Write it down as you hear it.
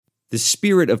The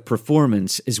spirit of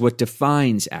performance is what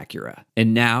defines Acura,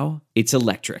 and now it's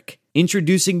electric.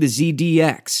 Introducing the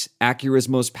ZDX, Acura's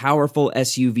most powerful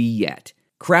SUV yet.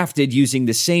 Crafted using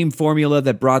the same formula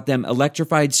that brought them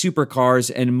electrified supercars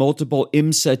and multiple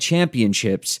IMSA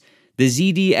championships, the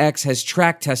ZDX has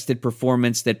track-tested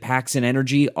performance that packs an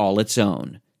energy all its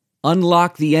own.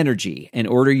 Unlock the energy and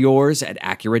order yours at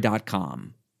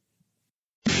Acura.com.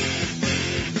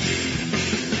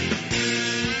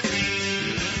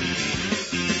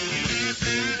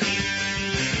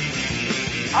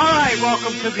 All right,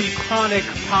 welcome to the Chronic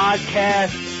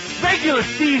Podcast, regular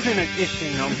season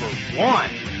edition number 1.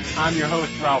 I'm your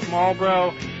host, Ralph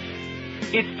Marlborough.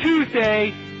 It's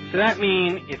Tuesday, so that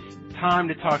means it's time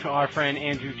to talk to our friend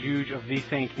Andrew Juge of The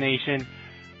Saints Nation.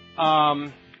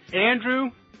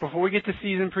 Andrew, before we get to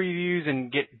season previews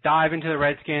and dive into the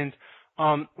Redskins,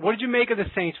 what did you make of the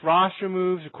Saints roster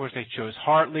moves? Of course, they chose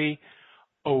Hartley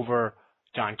over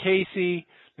John Casey.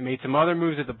 They made some other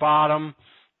moves at the bottom.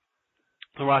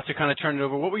 The roster kind of turned it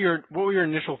over. What were your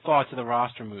initial thoughts of the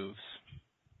roster moves?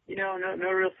 You know, no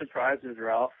real surprises,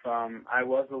 Ralph. I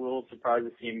was a little surprised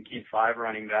to see him keep 5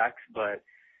 running backs, but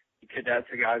Cadet's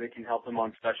a guy that can help him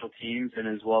on special teams, and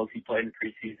as well as he played in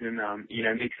preseason,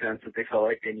 it makes sense that they felt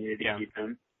like they needed to keep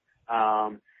him.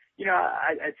 I'd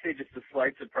say just a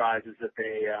slight surprise is that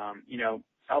they,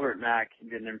 Albert Mack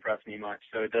didn't impress me much,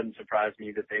 so it doesn't surprise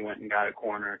me that they went and got a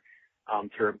corner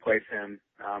to replace him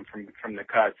from the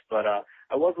cuts. But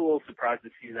I was a little surprised to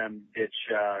see them ditch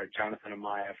Jonathan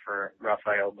Amaya for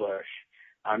Raphael Bush,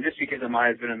 just because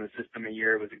Amaya's been in the system a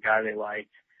year, was a guy they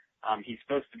liked. He's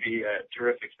supposed to be a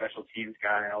terrific special teams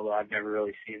guy, although I've never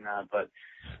really seen that. But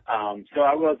so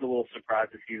I was a little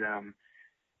surprised to see them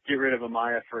get rid of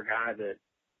Amaya for a guy that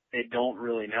they don't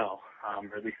really know,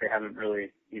 or at least they haven't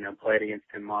really, played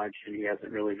against him much, and he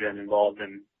hasn't really been involved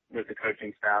with the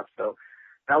coaching staff. So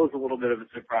that was a little bit of a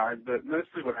surprise, but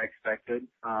mostly what I expected.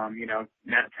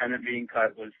 Matt Tennant being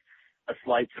cut was a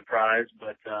slight surprise,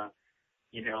 but,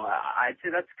 I'd say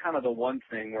that's kind of the one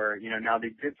thing where, now they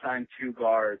did sign 2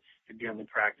 guards to be on the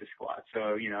practice squad.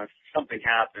 So, if something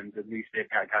happens, at least they've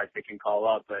got guys they can call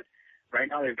up. But right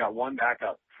now they've got 1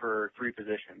 backup for 3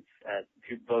 positions at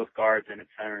both guards and at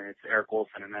center. It's Eric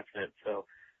Olson, and that's it. So,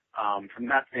 from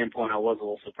that standpoint, I was a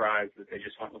little surprised that they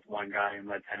just went with 1 guy and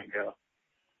let Tennant go.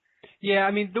 Yeah,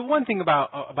 I mean, the one thing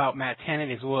about Matt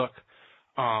Tennant is, look,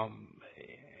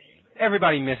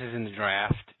 everybody misses in the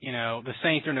draft. The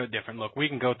Saints are no different. Look, we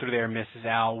can go through their misses,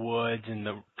 Al Woods and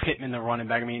the Pittman, the running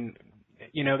back. I mean,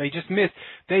 they just missed.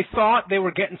 They thought they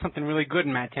were getting something really good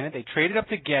in Matt Tennant. They traded up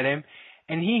to get him,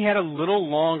 and he had a little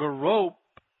longer rope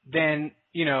than,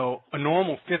 a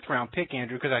normal 5th-round pick,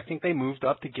 Andrew, because I think they moved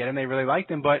up to get him. They really liked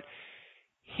him, but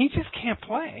he just can't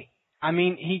play. I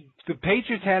mean, the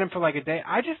Patriots had him for like a day.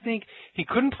 I just think he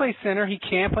couldn't play center. He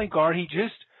can't play guard.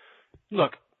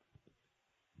 Look,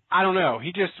 I don't know.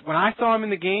 When I saw him in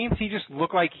the games, he just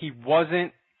looked like he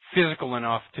wasn't physical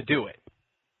enough to do it.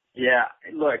 Yeah,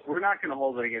 look, we're not going to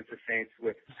hold it against the Saints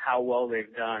with how well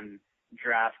they've done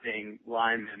drafting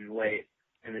linemen late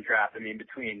in the draft. I mean,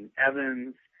 between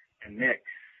Evans and Nix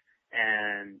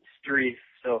and Streif,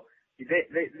 so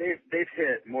they've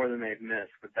hit more than they've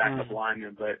missed with backup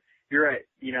linemen, but you're right.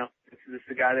 This is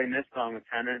the guy they missed on with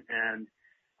Tennant, and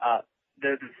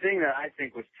the thing that I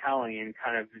think was telling and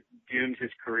kind of doomed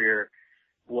his career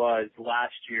was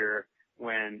last year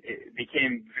when it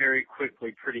became very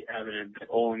quickly pretty evident that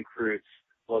Olin Kreutz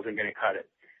wasn't going to cut it.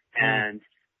 And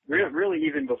really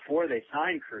even before they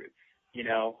signed Kreutz,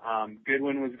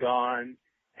 Goodwin was gone,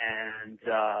 and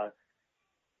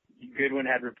Goodwin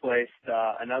had replaced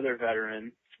another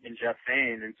veteran in Jeff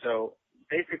Fain, and so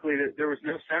basically, there was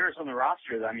no centers on the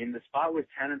roster. I mean, the spot was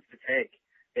Tennant's to take.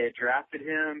 They had drafted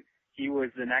him. He was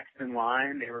the next in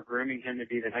line. They were grooming him to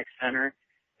be the next center,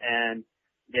 and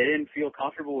they didn't feel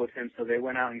comfortable with him, so they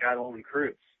went out and got Olin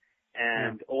Kreutz.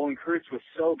 And Olin Kreutz was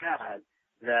so bad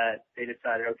that they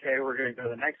decided, okay, we're going to go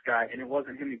to the next guy, and it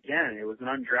wasn't him again. It was an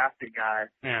undrafted guy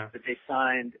that they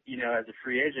signed, as a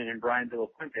free agent, in Brian De La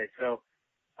Puente. So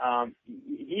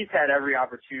he's had every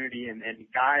opportunity, and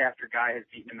guy after guy has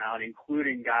beaten him out,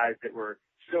 including guys that were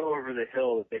so over the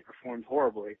hill that they performed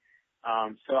horribly.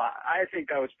 So I think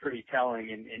that was pretty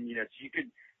telling, and so you could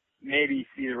maybe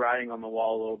see the writing on the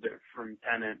wall a little bit from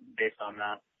Tennant based on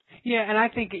that. Yeah, and I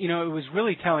think, it was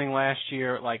really telling last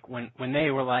year, like when they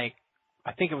were like,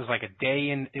 I think it was like a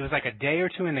day or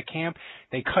two in the camp,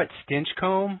 they cut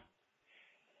Stinchcomb,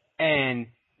 and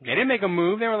they didn't make a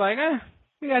move. They were like,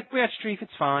 we got Streif,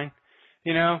 it's fine,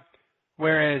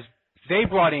 whereas they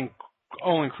brought in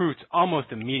Olin Kreutz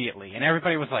almost immediately, and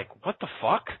everybody was like, what the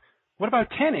fuck? What about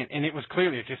Tennant? And it was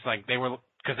clearly just like they were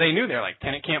because they knew they're like,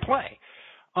 Tennant can't play.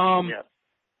 Yeah.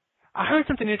 I heard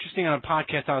something interesting on a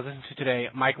podcast I was listening to today.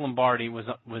 Mike Lombardi was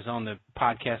on the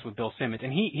podcast with Bill Simmons,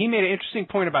 and he made an interesting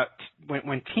point about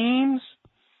when teams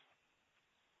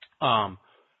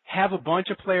have a bunch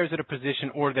of players at a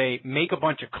position or they make a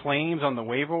bunch of claims on the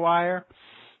waiver wire,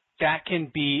 that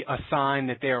can be a sign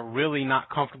that they're really not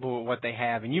comfortable with what they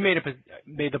have. And you made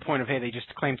the point of, hey, they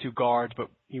just claimed 2 guards, but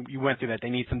you went through that. They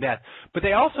need some depth. But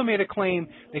they also made a claim.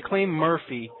 They claimed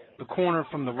Murphy, the corner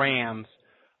from the Rams.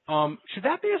 Should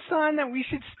that be a sign that we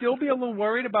should still be a little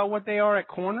worried about what they are at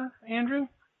corner, Andrew?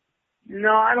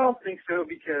 No, I don't think so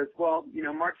because, well,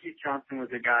 Marquise Johnson was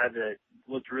a guy that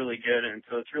looked really good, and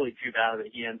so it's really too bad that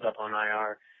he ends up on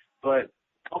IR. But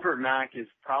Albert Mack is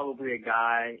probably a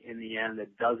guy in the end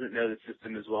that doesn't know the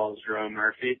system as well as Jerome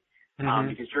Murphy,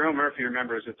 because Jerome Murphy,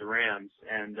 remember, is with the Rams,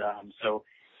 and so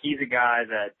he's a guy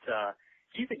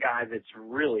that's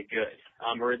really good,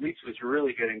 or at least was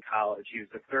really good in college. He was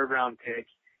a 3rd-round pick.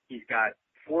 He's got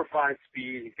 4.5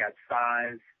 speed. He's got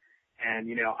size.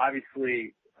 And,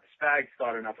 obviously Spags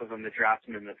thought enough of him to draft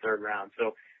him in the 3rd round.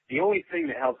 So the only thing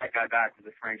that held that guy back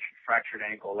was a fractured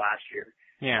ankle last year.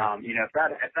 Yeah. If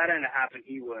that hadn't happened,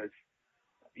 he was,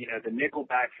 the nickel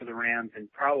back for the Rams and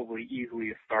probably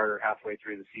easily a starter halfway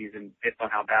through the season based on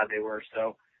how bad they were.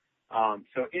 So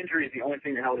injury is the only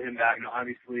thing that held him back.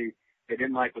 Obviously they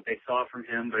didn't like what they saw from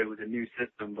him, but it was a new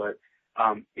system. But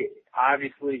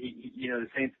obviously, the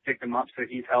Saints picked him up, so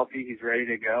he's healthy, he's ready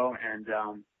to go, and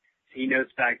he knows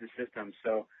Spags' system.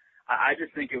 So I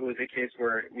just think it was a case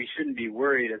where we shouldn't be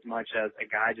worried as much as a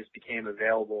guy just became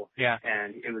available. Yeah.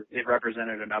 And it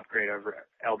represented an upgrade over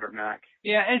Albert Mack.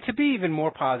 Yeah, and to be even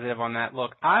more positive on that,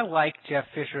 look, I like Jeff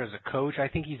Fisher as a coach. I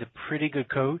think he's a pretty good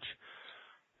coach.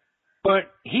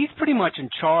 But he's pretty much in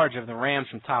charge of the Rams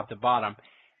from top to bottom.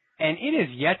 And it is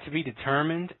yet to be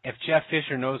determined if Jeff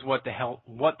Fisher knows what the hell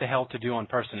to do on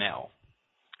personnel.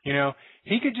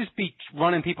 He could just be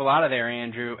running people out of there,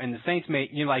 Andrew, and the Saints may,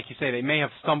 like you say, they may have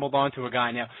stumbled onto a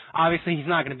guy now. Obviously, he's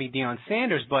not going to be Deion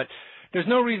Sanders, but there's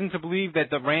no reason to believe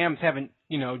that the Rams haven't,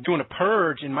 doing a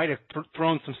purge and might have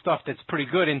thrown some stuff that's pretty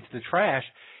good into the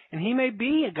trash. And he may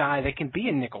be a guy that can be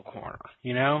a nickel corner,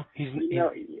 The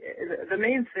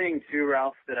main thing too,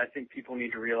 Ralph, that I think people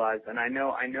need to realize, and I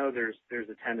know there's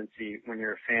a tendency when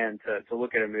you're a fan to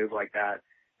look at a move like that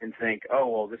and think, oh,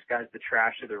 well, this guy's the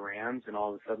trash of the Rams, and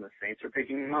all of a sudden the Saints are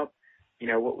picking him up.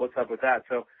 What's up with that?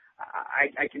 So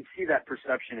I can see that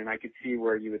perception, and I could see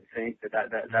where you would think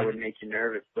that would make you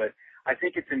nervous. But I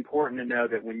think it's important to know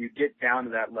that when you get down to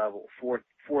that level, fourth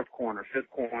corner, 5th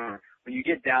corner, when you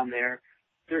get down there,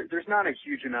 there's not a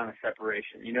huge amount of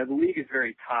separation. The league is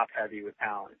very top-heavy with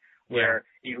talent, where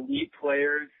elite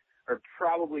players are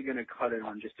probably going to cut in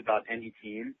on just about any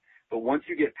team. But once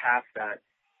you get past that,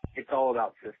 it's all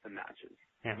about system matches.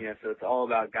 Yeah. So it's all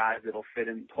about guys that'll fit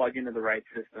in, plug into the right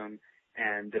system,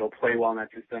 and that'll play well in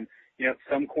that system.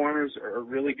 Some corners are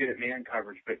really good at man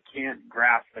coverage, but can't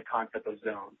grasp the concept of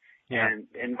zone, and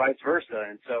vice versa.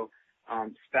 And so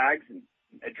Spags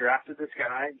drafted this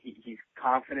guy. He's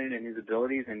confident in his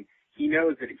abilities, and he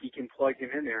knows that he can plug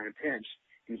him in there in a pinch,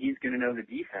 and he's going to know the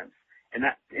defense. And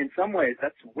that, in some ways,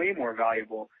 that's way more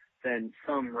valuable than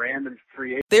some random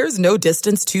free agent. There's no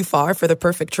distance too far for the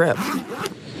perfect trip.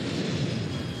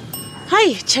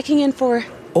 Hi, checking in for...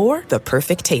 Or the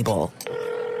perfect table.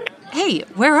 Hey,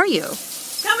 where are you?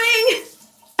 Coming!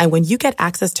 And when you get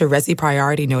access to Resi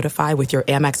Priority Notify with your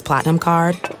Amex Platinum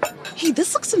card... Hey,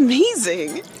 this looks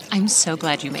amazing! I'm so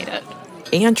glad you made it.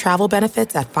 And travel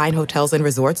benefits at fine hotels and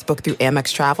resorts booked through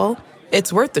Amex Travel,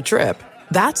 it's worth the trip.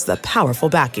 That's the powerful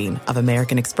backing of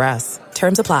American Express.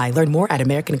 Terms apply. Learn more at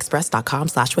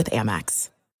americanexpress.com/withAmex.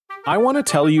 I want to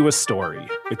tell you a story.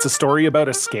 It's a story about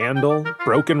a scandal,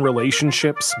 broken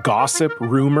relationships, gossip,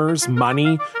 rumors,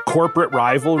 money, corporate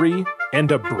rivalry, and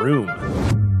a broom.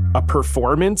 A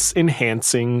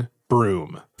performance-enhancing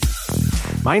broom.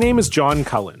 My name is John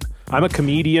Cullen. I'm a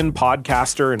comedian,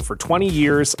 podcaster, and for 20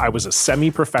 years, I was a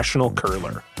semi-professional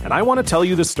curler. And I want to tell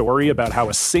you the story about how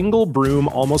a single broom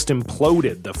almost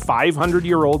imploded the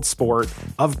 500-year-old sport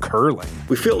of curling.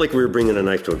 We felt like we were bringing a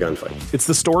knife to a gunfight. It's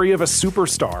the story of a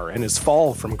superstar and his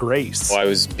fall from grace. Well, I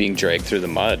was being dragged through the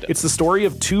mud. It's the story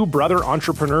of two brother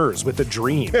entrepreneurs with a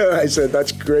dream. I said,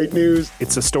 that's great news.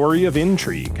 It's a story of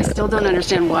intrigue. I still don't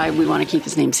understand why we want to keep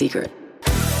his name secret.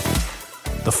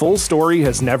 The full story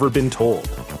has never been told,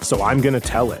 so I'm going to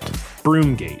tell it.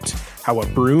 Broomgate, how a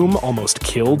broom almost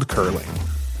killed curling.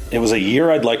 It was a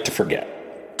year I'd like to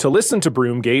forget. To listen to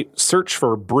Broomgate, search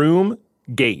for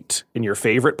Broomgate in your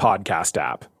favorite podcast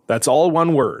app. That's all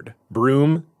one word,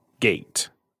 Broomgate.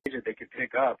 They could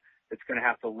pick up that's going to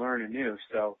have to learn anew.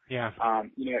 So, yeah.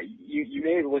 You know, you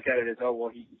may look at it as, oh,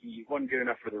 well, he wasn't good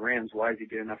enough for the Rams. Why is he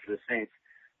good enough for the Saints?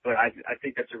 But I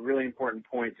think that's a really important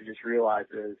point to just realize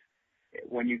is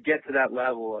when you get to that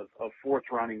level of fourth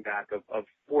running back, of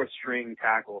fourth string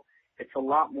tackle, it's a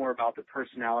lot more about the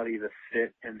personality, the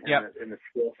fit, and the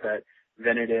skill set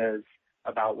than it is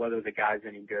about whether the guy's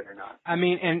any good or not. I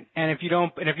mean, and if you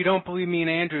don't believe me and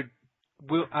Andrew,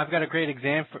 I've got a great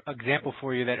example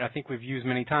for you that I think we've used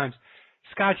many times.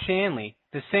 Scott Shanley.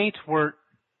 The Saints were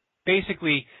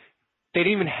basically, they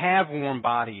didn't even have warm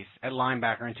bodies at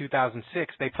linebacker in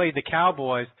 2006. They played the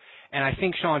Cowboys, and I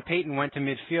think Sean Payton went to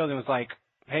midfield and was like,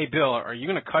 hey, Bill, are you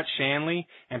going to cut Shanley?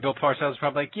 And Bill Parcells was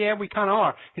probably like, yeah, we kind of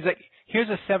are. He's like, here's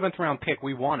a 7th-round pick.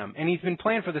 We want him. And he's been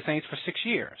playing for the Saints for 6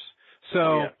 years.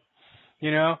 So,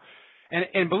 you know,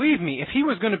 and believe me, if he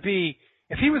was going to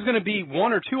be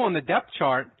 1 or 2 on the depth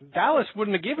chart, Dallas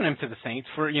wouldn't have given him to the Saints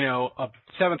for, you know, a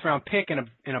 7th-round pick in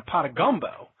a pot of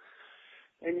gumbo.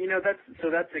 And, you know, that's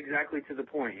exactly to the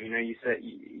point. You know, you said,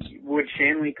 would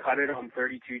Shanley cut it on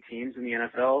 32 teams in the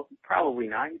NFL? Probably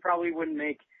not. He probably wouldn't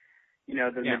make, you know,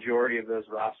 the majority of those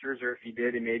rosters, or if he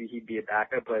did, and maybe he'd be a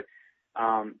backup. But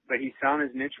he's found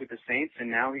his niche with the Saints, and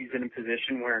now he's in a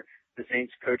position where the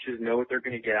Saints coaches know what they're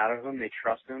going to get out of him. They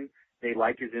trust him. They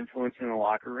like his influence in the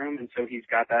locker room, and so he's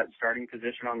got that starting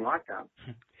position on lockdown.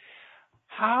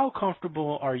 How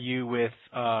comfortable are you with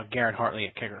Garrett Hartley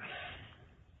at kicker?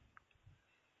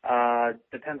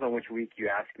 Depends on which week you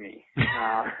ask me.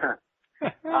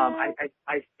 I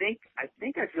think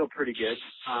I feel pretty good.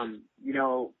 You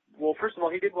know, well, first of all,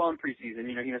 he did well in preseason.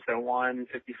 You know, he missed that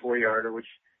 154-yarder, which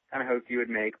kind of hoped he would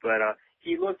make, but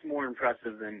he looked more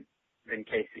impressive than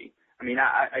Casey. I mean,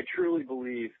 I truly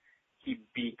believe he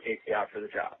beat Casey out for the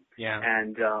job. Yeah.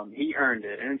 And he earned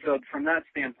it. And so from that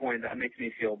standpoint, that makes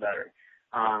me feel better.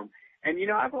 And, you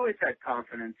know, I've always had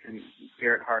confidence in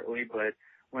Garrett Hartley, but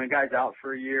when a guy's out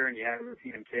for a year and you haven't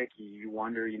seen him kick, you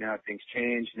wonder, you know, if things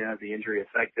changed, you know, if the injury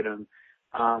affected him.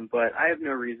 But I have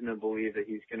no reason to believe that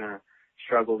he's going to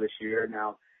struggle this year.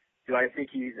 Now, do I think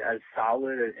he's as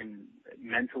solid and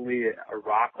mentally a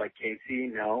rock like Casey?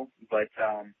 No. But,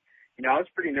 you know, I was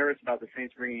pretty nervous about the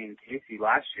Saints bringing in Casey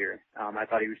last year. I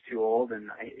thought he was too old, and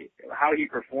how he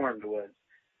performed was,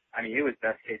 I mean, it was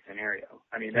best case scenario.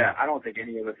 I mean, I don't think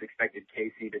any of us expected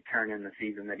Casey to turn in the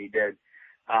season that he did.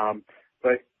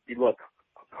 But look,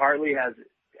 Hartley has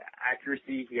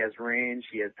accuracy, he has range,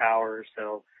 he has power,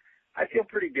 so I feel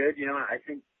pretty good. You know, I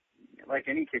think like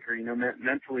any kicker, you know,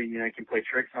 mentally, you know, he can play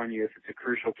tricks on you if it's a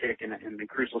crucial kick in the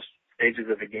crucial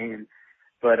stages of a game.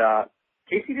 But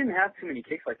Casey didn't have too many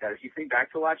kicks like that. If you think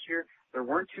back to last year, there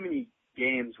weren't too many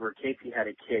games where Casey had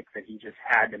a kick that he just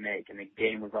had to make and the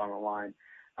game was on the line.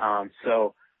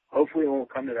 So hopefully it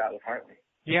won't come to that with Hartley.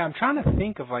 Yeah, I'm trying to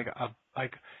think of like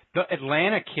the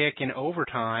Atlanta kick in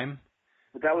overtime.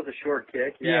 But that was a short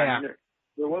kick. Yeah. I mean,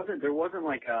 there wasn't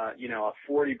like a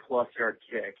 40+ yard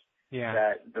kick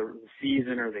that the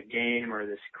season or the game or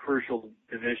this crucial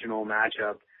divisional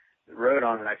matchup rode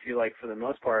on it. I feel like for the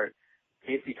most part,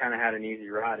 Casey kind of had an easy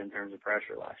ride in terms of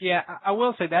pressure last year. Yeah, I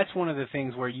will say that's one of the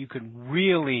things where you could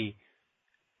really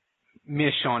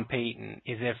miss Sean Payton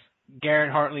is if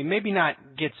Garrett Hartley maybe not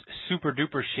gets super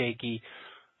duper shaky,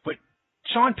 but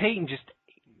Sean Payton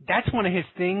that's one of his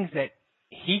things that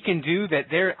he can do that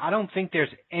I don't think there's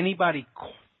anybody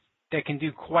that can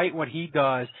do quite what he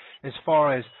does as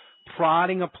far as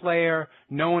prodding a player,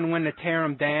 knowing when to tear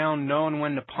him down, knowing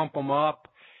when to pump him up.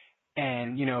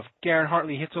 And, you know, if Garrett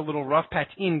Hartley hits a little rough patch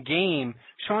in game,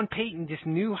 Sean Payton just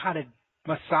knew how to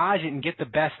massage it and get the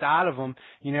best out of him.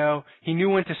 You know, he knew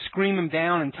when to scream him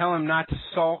down and tell him not to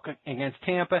sulk against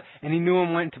Tampa, and he knew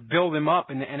when to build him up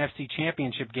in the NFC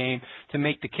Championship game to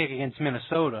make the kick against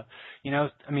Minnesota. You know,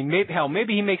 I mean,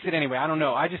 maybe he makes it anyway. I don't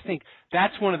know. I just think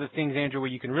that's one of the things, Andrew, where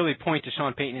you can really point to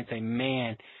Sean Payton and say,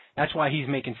 man, that's why he's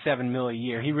making $7 million a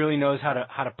year. He really knows how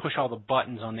to push all the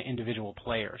buttons on the individual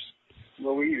players.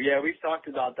 Well, we've talked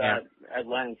about that at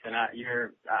length, and I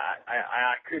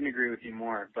couldn't agree with you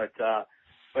more. But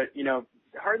you know,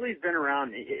 Hartley's been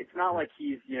around. It's not like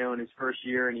he's, you know, in his first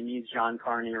year and he needs John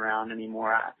Carney around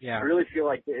anymore. I really feel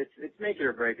like it's make it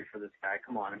or break it for this guy.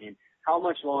 Come on, I mean, how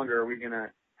much longer are we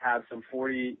gonna have some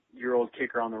 40-year-old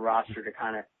kicker on the roster to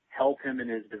kind of help him in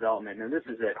his development? Now this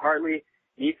is it. Hartley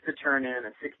needs to turn in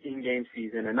a 16-game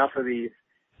season. Enough of these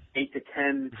 8 to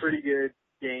 10 pretty good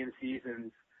game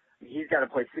seasons. He's got to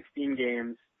play 16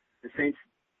 games. The Saints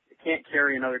can't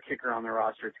carry another kicker on their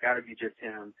roster. It's got to be just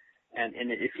him. And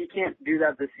if he can't do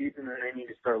that this season, then they need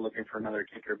to start looking for another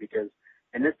kicker because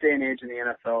in this day and age in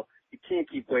the NFL, you can't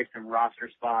keep wasting roster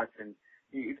spots. And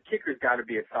the kicker's got to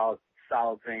be a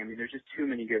solid thing. I mean, there's just too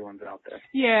many good ones out there.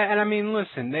 Yeah, and I mean,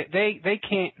 listen, they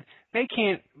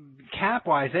can't cap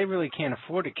wise. They really can't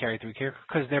afford to carry three kickers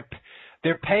because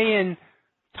they're paying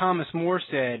Thomas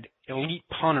Morstead elite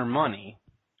punter money.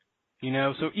 You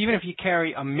know, so even if you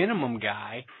carry a minimum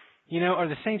guy, you know, are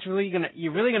the Saints you're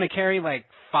really gonna carry like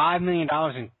 $5 million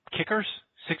in kickers,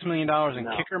 $6 million in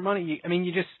kicker money?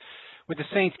 You just, with the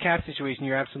Saints cap situation,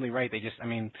 you're absolutely right.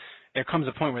 There comes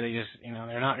a point where they just, you know,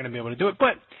 they're not going to be able to do it.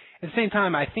 But at the same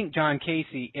time, I think John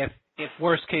Casey, if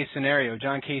worst case scenario,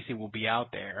 John Casey will be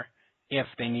out there if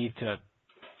they needed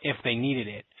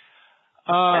it.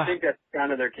 I think that's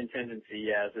kind of their contingency,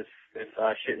 yeah. If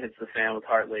shit hits the fan with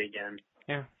Hartley again,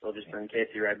 yeah, they'll just bring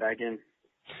Casey right back in.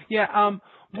 Yeah.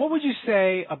 What would you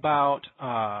say about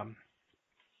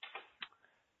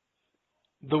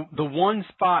the one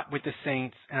spot with the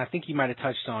Saints? And I think you might have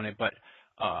touched on it, but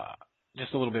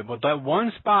just a little bit. But that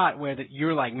one spot where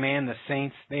you're like, man, the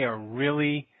Saints, they are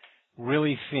really,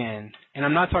 really thin. And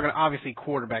I'm not talking obviously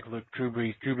quarterback Luke Drew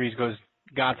Brees. Drew Brees goes,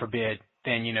 God forbid,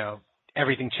 then you know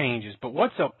everything changes. But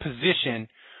what's a position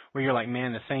where you're like,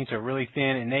 man, the Saints are really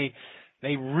thin, and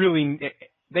they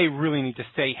really need to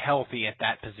stay healthy at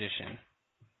that position?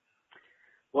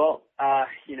 Well,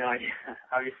 you know,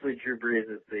 obviously Drew Brees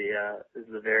is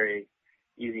the very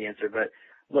easy answer. But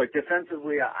look,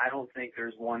 defensively, I don't think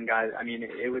there's one guy. I mean,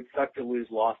 it would suck to lose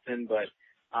Lawson, but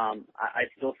I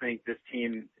still think this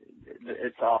team,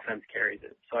 its offense carries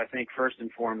it. So I think first and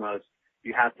foremost,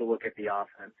 you have to look at the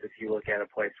offense if you look at a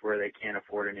place where they can't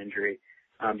afford an injury,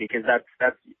 because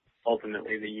that's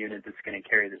ultimately the unit that's going to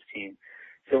carry this team.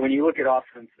 So when you look at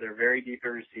offense, they're very deep at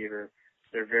receiver.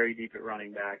 They're very deep at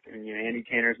running back. And, you know, Andy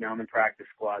Tanner's now in the practice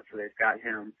squad, so they've got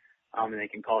him, and they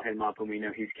can call him up, and we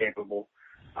know he's capable.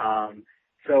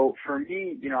 So for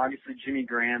me, you know, obviously Jimmy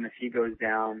Graham, if he goes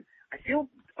down, I feel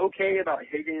okay about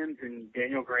Higgins and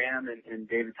Daniel Graham and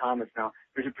David Thomas. Now,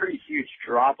 there's a pretty huge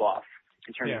drop-off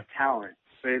in terms of talent,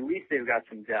 but at least they've got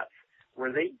some depth.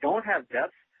 Where they don't have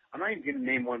depth, I'm not even going to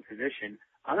name one position.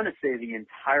 I'm going to say the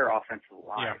entire offensive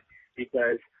line,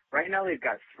 because right now they've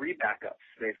got three backups.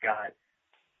 They've got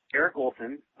Eric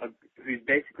Olson, who's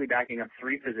basically backing up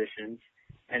three positions,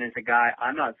 and it's a guy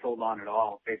I'm not sold on at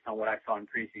all based on what I saw in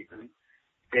preseason.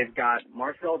 They've got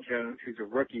Marcel Jones, who's a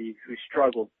rookie who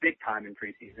struggled big time in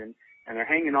preseason, and they're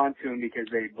hanging on to him because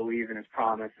they believe in his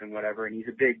promise and whatever, and he's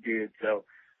a big dude. So,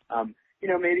 you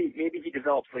know, maybe he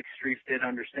develops like Strief did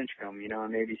under Stinchcomb, you know,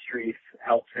 and maybe Strief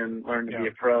helps him learn to be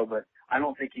a pro, but I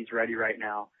don't think he's ready right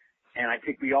now. And I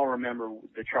think we all remember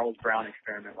the Charles Brown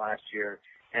experiment last year.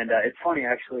 And it's funny,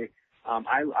 actually,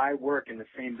 I work in the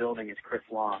same building as Chris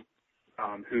Long,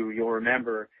 who you'll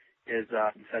remember is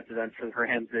for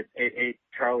him that ate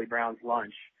Charlie Brown's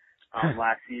lunch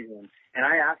last season. And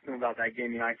I asked him about that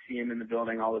game. You know, I see him in the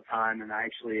building all the time, and I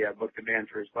actually booked a band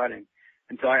for his wedding.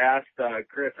 And so I asked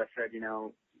Chris, I said, you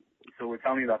know, so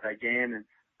tell me about that game.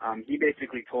 And he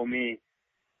basically told me,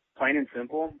 plain and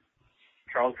simple,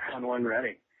 Charles Brown wasn't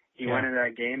ready. He went into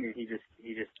that game, and he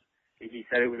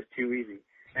said it was too easy.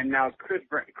 And now Chris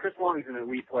Long is an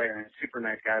elite player and a super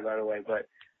nice guy, by the way. But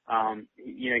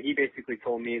you know, he basically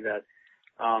told me that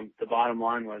the bottom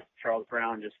line was Charles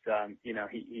Brown just you know,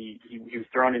 he was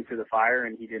thrown into the fire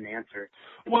and he didn't answer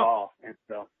the call. And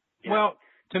so well,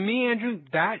 to me, Andrew,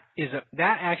 that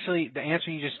actually the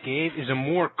answer you just gave is a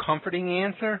more comforting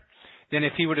answer than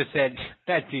if he would have said,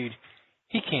 that dude,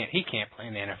 he can't play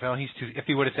in the NFL. If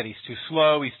he would have said he's too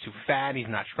slow, he's too fat, he's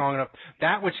not strong enough,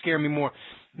 that would scare me more.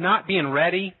 Not being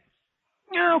ready,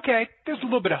 okay, there's a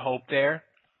little bit of hope there,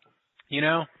 you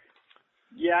know?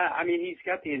 Yeah, I mean, he's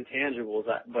got the intangibles,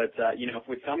 but, you know,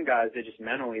 with some guys, they just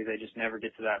never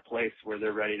get to that place where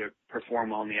they're ready to perform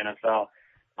well in the NFL.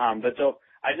 But so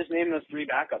I just named those three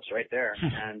backups right there,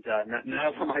 and none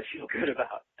of them I feel good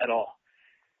about at all.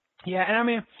 Yeah, and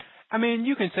I mean,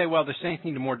 you can say, well, the Saints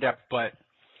need more depth, but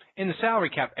in the salary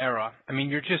cap era, I mean,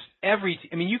 you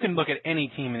can look at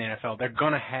any team in the NFL. They're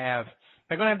gonna have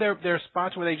their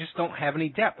spots where they just don't have any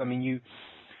depth. I mean, you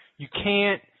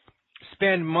can't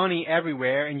spend money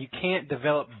everywhere, and you can't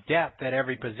develop depth at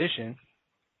every position.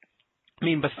 I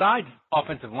mean, besides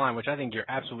offensive line, which I think you're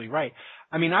absolutely right.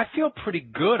 I mean, I feel pretty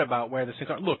good about where the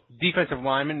Saints are. Look, defensive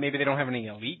linemen, maybe they don't have any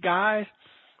elite guys,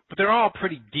 but they're all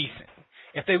pretty decent.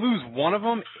 If they lose one of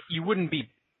them, you wouldn't be.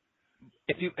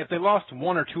 If they lost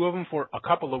one or two of them for a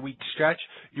couple of weeks stretch,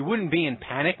 you wouldn't be in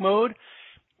panic mode.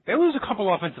 They lose a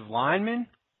couple offensive linemen,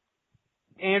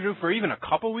 Andrew, for even a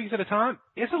couple weeks at a time.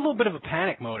 It's a little bit of a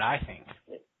panic mode, I think.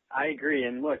 I agree.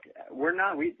 And look,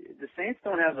 the Saints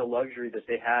don't have the luxury that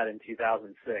they had in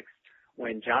 2006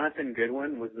 when Jonathan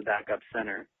Goodwin was the backup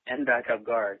center and backup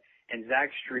guard. and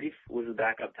Zach Strief was a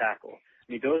backup tackle.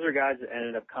 I mean, those are guys that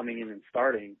ended up coming in and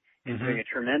starting and doing a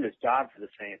tremendous job for the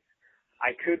Saints.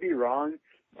 I could be wrong,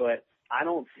 but I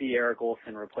don't see Eric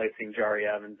Olsen replacing Jari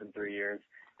Evans in 3 years.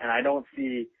 And I don't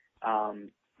see,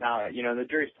 now, you know, the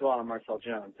jury's still on Marcel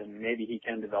Jones, and maybe he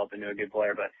can develop into a good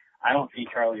player, but I don't see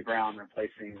Charlie Brown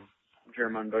replacing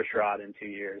Jermon Bushrod in 2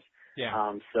 years.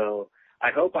 Yeah. So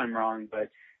I hope I'm wrong, but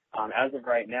as of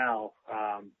right now,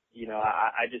 you know,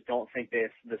 I just don't think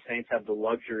the Saints have the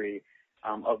luxury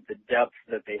of the depth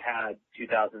that they had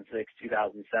 2006,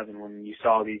 2007 when you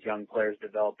saw these young players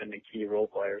develop into key role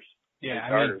players.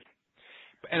 Yeah,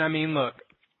 I mean, look,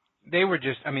 they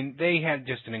had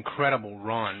just an incredible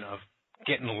run of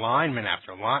getting lineman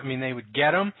after line. I mean, they would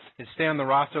get them, they'd stay on the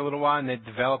roster a little while, and they'd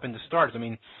develop into starters. I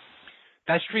mean,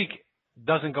 that streak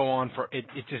doesn't go on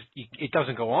it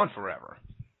doesn't go on forever.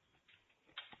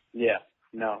 Yeah,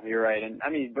 no, you're right. And I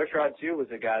mean, Bushrod too was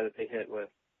a guy that they hit with.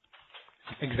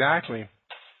 Exactly.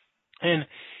 And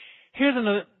here's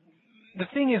another. The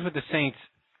thing is with the Saints,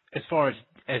 as far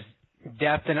as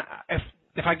depth, and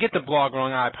if I get the blog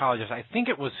wrong, I apologize. I think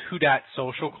it was Who Dat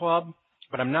Social Club,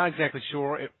 but I'm not exactly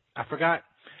sure. I forgot.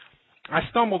 I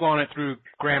stumbled on it through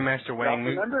Grandmaster Wang.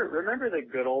 Remember the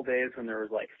good old days when there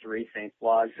was like 3 Saints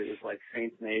blogs? It was like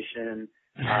Saints Nation,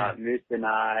 Moose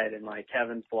Denied, and like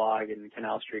Kevin's blog and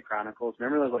Canal Street Chronicles.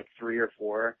 Remember there was like 3 or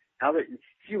 4? Now that if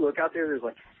you look out there's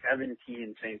like 17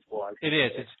 Saints blogs. It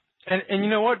is. And you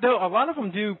know what though? A lot of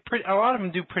them do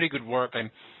pretty good work.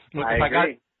 And look, I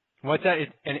agree.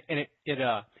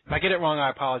 If I get it wrong,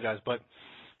 I apologize. But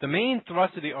the main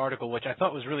thrust of the article, which I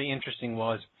thought was really interesting,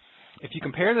 was if you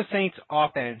compare the Saints'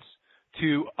 offense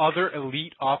to other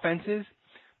elite offenses,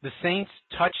 the Saints'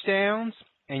 touchdowns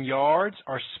and yards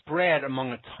are spread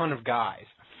among a ton of guys.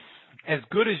 As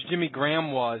good as Jimmy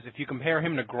Graham was, if you compare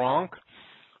him to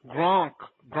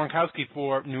Gronkowski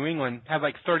for New England had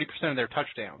like 30% of their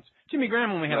touchdowns. Jimmy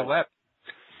Graham only had 11.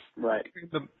 Right.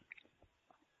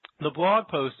 The blog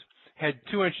post had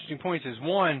 2 interesting points.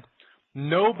 One,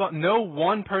 no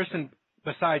one person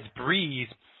besides Breeze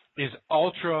is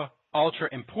ultra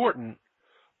important,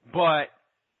 but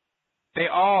they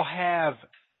all have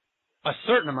a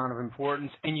certain amount of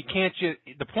importance, and you can't just.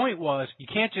 The point was you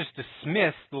can't just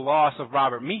dismiss the loss of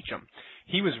Robert Meacham.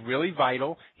 He was really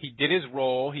vital. He did his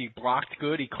role. He blocked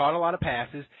good. He caught a lot of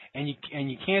passes, and you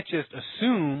can't just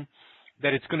assume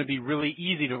that it's going to be really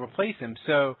easy to replace him.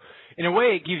 So, in a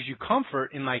way, it gives you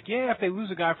comfort in like, yeah, if they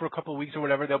lose a guy for a couple of weeks or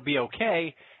whatever, they'll be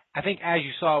okay. I think as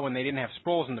you saw when they didn't have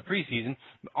Sproles in the preseason,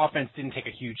 the offense didn't take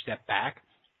a huge step back.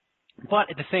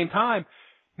 But at the same time,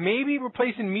 maybe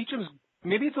replacing Meacham's,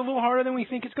 maybe it's a little harder than we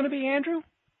think it's going to be, Andrew?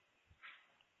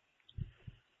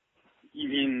 You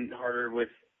mean harder with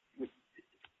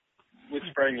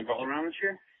spreading the ball around this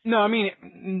year? No, I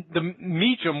mean, the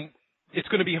Meacham, it's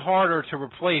going to be harder to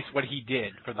replace what he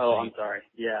did for the Saints. I'm sorry.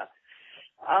 Yeah.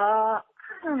 I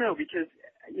don't know, because,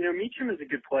 you know, Meacham is a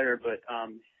good player, but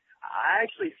I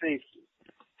actually think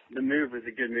the move was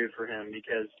a good move for him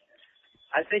because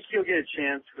I think he'll get a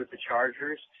chance with the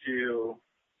Chargers to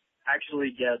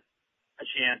actually get a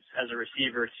chance as a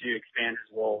receiver to expand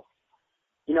his role.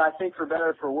 You know, I think for better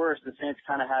or for worse, the Saints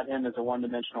kind of had him as a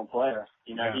one-dimensional player.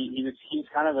 You know, yeah. he's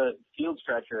kind of a field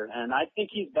stretcher, and I think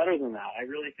he's better than that. I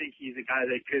really think he's a guy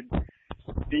that could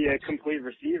be a complete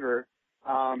receiver.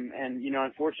 And, you know,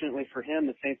 unfortunately for him,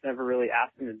 the Saints never really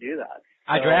asked him to do that.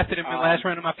 So, I drafted him in the last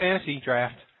round of my fantasy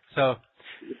draft. So,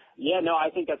 yeah, no, I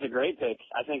think that's a great pick.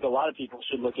 I think a lot of people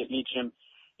should look at Meacham.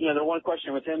 You know, the one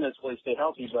question with him is will he stay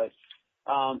healthy, but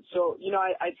so, you know,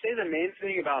 I'd say the main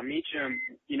thing about Meacham,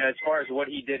 you know, as far as what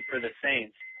he did for the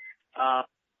Saints, he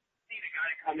need a guy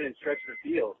to come in and stretch the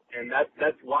field, and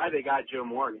that's why they got Joe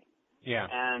Morgan. Yeah.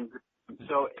 And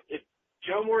so if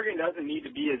Joe Morgan doesn't need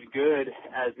to be as good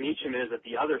as Meacham is at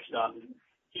the other stuff,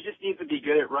 he just needs to be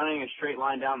good at running a straight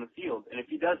line down the field. And if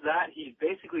he does that, he's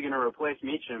basically going to replace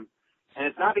Meacham. And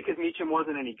it's not because Meacham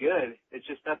wasn't any good. It's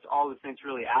just that's all the Saints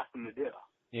really asked him to do.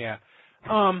 Yeah.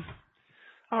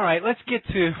 All right, let's get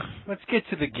to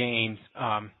the games.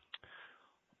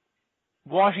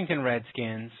 Washington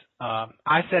Redskins.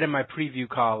 I said in my preview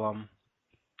column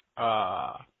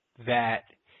that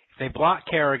if they block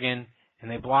Kerrigan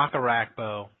and they block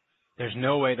Arakpo, there's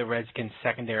no way the Redskins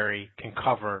secondary can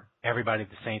cover everybody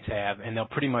the Saints have, and they'll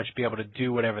pretty much be able to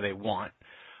do whatever they want.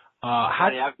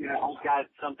 I've got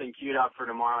something queued up for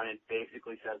tomorrow, and it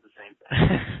basically says the same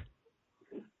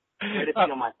thing. Way to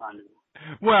steal my thunder.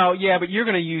 Well, yeah, but you're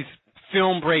going to use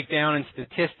film breakdown and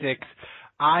statistics.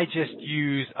 I just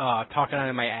use talking out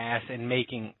of my ass and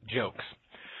making jokes.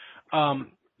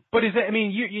 But is that? I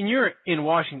mean, you're in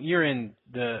Washington. You're in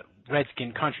the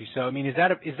Redskin country. So, I mean, is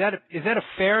that a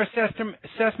fair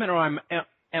assessment, or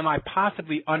am I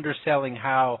possibly underselling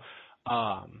how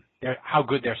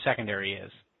good their secondary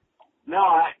is? No,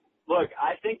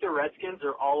 I think the Redskins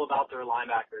are all about their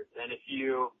linebackers. And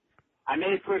I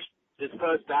may push this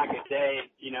post back a day,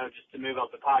 just to move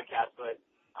up the podcast, but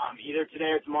either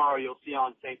today or tomorrow you'll see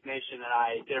on Saints Nation that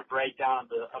I did a breakdown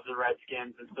of the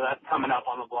Redskins, and so that's coming up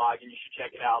on the blog, and you should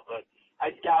check it out. But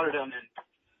I scouted them, and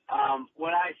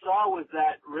what I saw was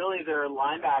that really their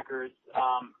linebackers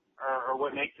are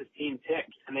what makes this team tick.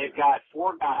 And they've got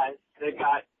 4 guys. They've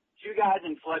got 2 guys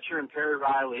in Fletcher and Perry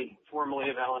Riley, formerly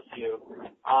of LSU,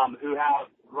 who have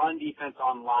run defense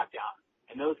on lockdown.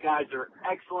 And those guys are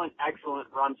excellent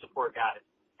run support guys.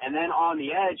 And then on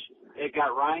the edge, they've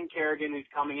got Ryan Kerrigan, who's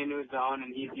coming into his own,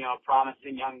 and he's, a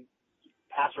promising young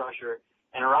pass rusher,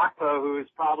 and Arakpo, who is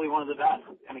probably one of the best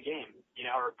in the game,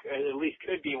 or at least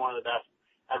could be one of the best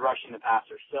at rushing the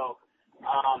passer. So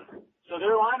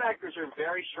their linebackers are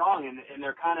very strong, and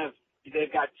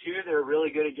they've got 2 that are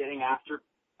really good at getting after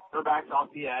quarterbacks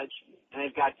off the edge, and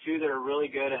they've got 2 that are really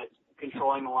good at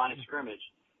controlling the line of scrimmage.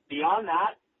 Beyond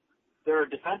that, their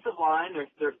defensive line,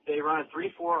 they run a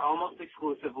 3-4 almost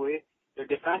exclusively. Their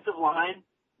defensive line,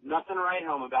 nothing to write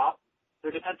home about.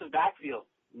 Their defensive backfield,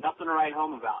 nothing to write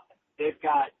home about. They've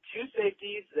got 2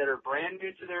 safeties that are brand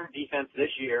new to their defense this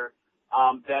year,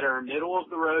 that are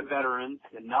middle-of-the-road veterans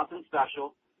and nothing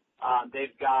special.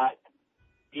 They've got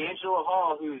D'Angelo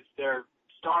Hall, who's their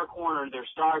star corner, their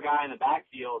star guy in the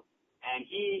backfield, and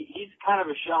he's kind of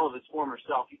a shell of his former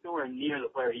self. He's nowhere near the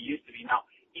player he used to be. Now,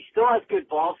 he still has good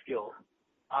ball skills,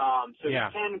 so he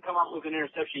can come up with an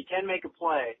interception. He can make a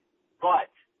play, but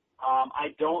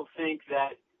I don't think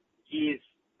that he's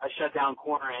a shutdown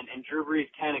corner, and Drew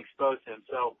Brees can expose him.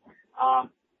 So,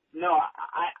 no,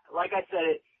 like I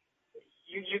said,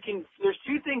 you can. There's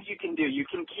 2 things you can do. You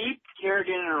can keep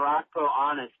Kerrigan and Arakpo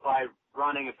honest by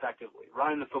running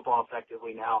the football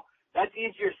effectively. Now, that's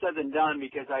easier said than done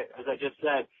because, as I just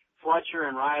said, Fletcher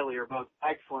and Riley are both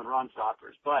excellent run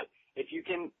stoppers. But if you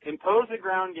can impose a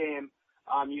ground game,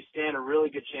 you stand a really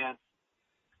good chance.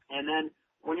 And then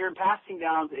when you're in passing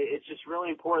downs, it's just really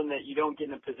important that you don't get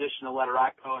in a position to let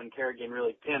Arakpo and Kerrigan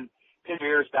really pin their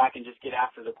ears back and just get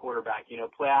after the quarterback.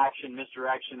 Play action,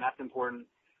 misdirection, that's important.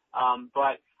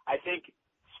 But I think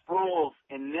Sproles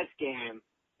in this game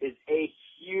is a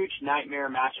huge nightmare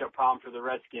matchup problem for the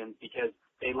Redskins because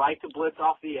they like to blitz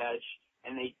off the edge,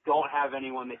 and they don't have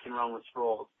anyone that can run with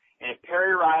Sproles. And if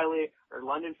Perry Riley or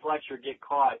London Fletcher get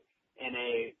caught in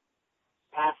a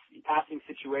passing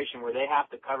situation where they have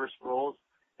to cover Sproles,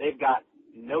 they've got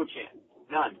no chance,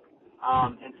 none.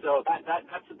 And so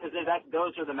that's the position.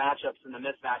 Those are the matchups and the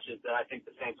mismatches that I think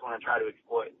the Saints want to try to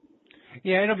exploit.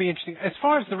 Yeah, it'll be interesting. As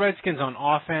far as the Redskins on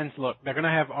offense, look, they're going to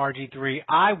have RG3.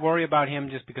 I worry about him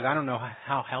just because I don't know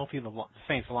how healthy the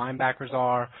Saints linebackers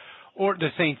are or the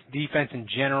Saints defense in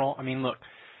general. I mean, look,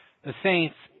 the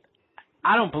Saints,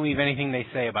 I don't believe anything they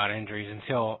say about injuries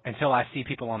until I see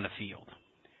people on the field.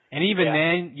 And even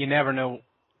then, you never know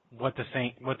what the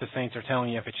Saints are telling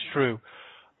you if it's true.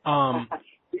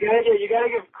 You gotta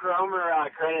give Cromer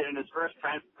credit in his first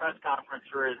press conference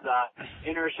for his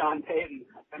inner Sean Payton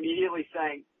immediately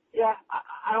saying, "Yeah,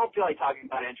 I don't feel like talking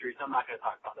about injuries. I'm not going to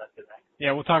talk about that today."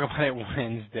 Yeah, we'll talk about it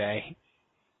Wednesday.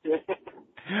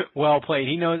 Well played.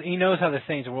 He knows how the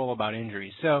Saints roll about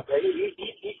injuries. So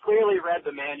he clearly read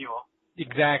the manual.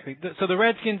 Exactly. So the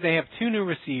Redskins, they have 2 new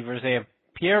receivers. They have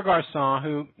Pierre Garçon,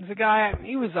 who is a guy,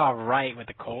 he was all right with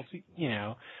the Colts,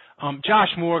 Josh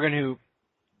Morgan, who,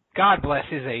 God bless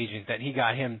his agent that he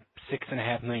got him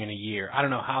 $6.5 million a year. I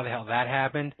don't know how the hell that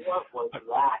happened. What was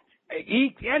that?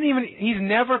 He's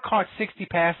never caught 60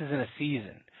 passes in a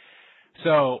season.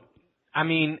 So, I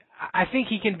mean, I think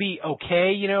he can be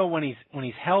okay, when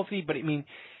he's healthy. But I mean,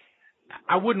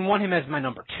 I wouldn't want him as my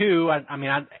number 2.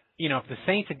 If the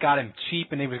Saints had got him cheap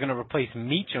and they were going to replace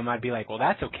Meacham, I'd be like, well,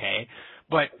 that's okay.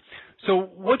 But so,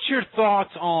 what's your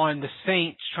thoughts on the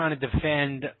Saints trying to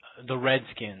defend the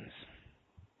Redskins?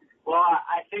 Well,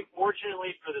 I think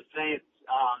fortunately for the Saints,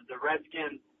 the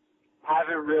Redskins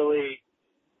haven't really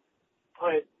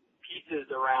put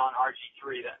pieces around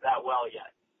RG3 that well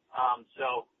yet.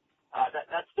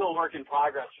 That's still a work in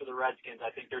progress for the Redskins.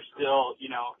 I think they're still,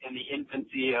 in the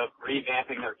infancy of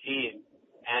revamping their team.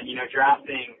 And,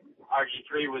 drafting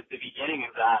RG3 was the beginning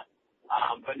of that.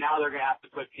 But now they're going to have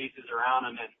to put pieces around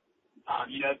them. And,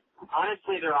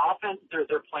 honestly, their offense,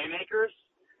 their playmakers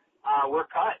were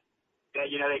cut. They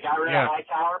got rid of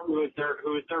Hightower, who was their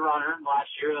runner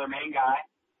last year, their main guy,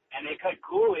 and they cut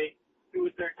Cooley, who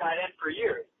was their tight end for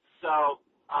years. So,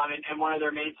 and one of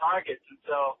their main targets. And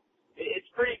so, it's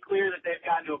pretty clear that they've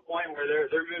gotten to a point where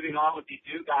they're moving on with these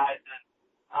new guys, and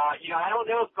I don't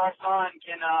know if Garcon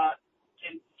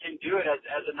can do it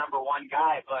as a number one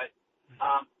guy, but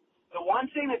the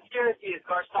one thing that scares me is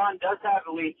Garcon does have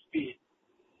elite speed,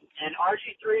 and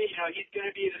RG3, he's going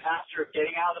to be the master of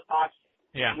getting out of the box.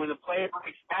 Yeah. And when the play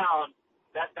breaks down,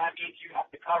 that means you have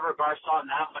to cover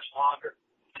Garcon that much longer.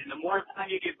 And the more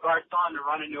time you give Garcon to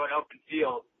run into an open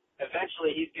field,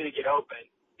 eventually he's going to get open.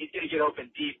 He's going to get open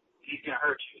deep. He's going to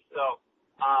hurt you. So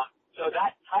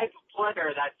that type of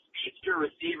player, that speedster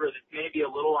receiver that's maybe a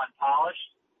little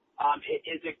unpolished,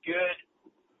 is a good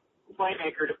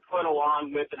playmaker to put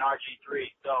along with an RG3.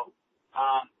 So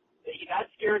that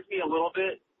scares me a little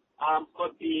bit.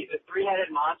 Look, the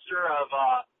three-headed monster of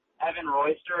Evan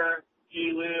Royster,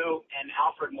 Helu, and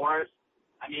Alfred Morris.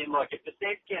 I mean, look, if the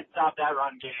Saints can't stop that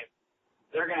run game,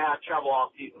 they're going to have trouble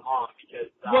all season long because,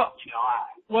 I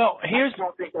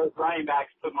don't think those running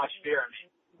backs put much fear in me.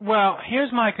 Well,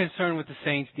 here's my concern with the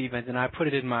Saints defense, and I put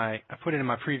it in my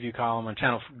preview column on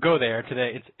channel. Go there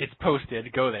today. It's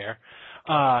posted. Go there.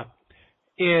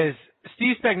 Is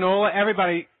Steve Spagnuolo?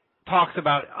 Everybody talks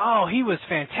about, he was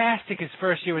fantastic his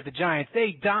first year with the Giants.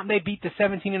 They beat the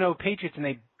 17-0 Patriots and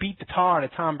they beat the tar out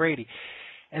of Tom Brady,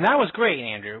 and that was great,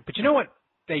 Andrew. But you know what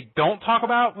they don't talk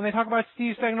about when they talk about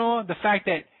Steve Spagnuolo? The fact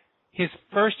that his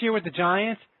first year with the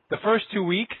Giants, the first 2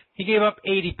 weeks, he gave up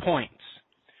 80 points.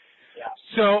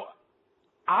 Yeah. So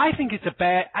I think it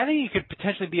could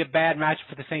potentially be a bad match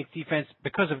for the Saints defense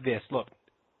because of this. Look,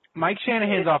 Mike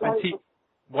Shanahan's offense.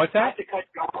 What's that?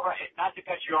 Not to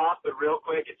cut you off, but real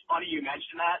quick, it's funny you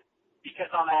mentioned that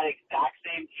because on that exact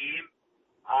same team,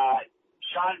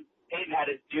 Sean Payton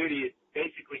had his duties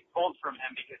basically pulled from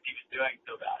him because he was doing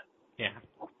so bad. Yeah.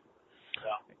 So.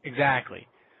 Exactly.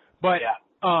 But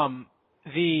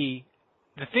the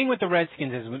thing with the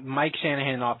Redskins is with Mike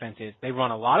Shanahan offense is they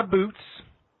run a lot of boots.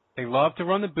 They love to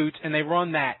run the boots, and they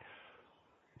run that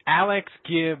Alex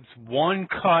Gibbs one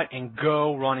cut and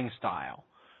go running style.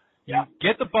 You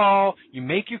get the ball, you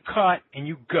make your cut, and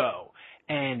you go.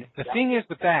 And the thing is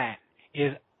with that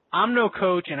is I'm no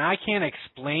coach, and I can't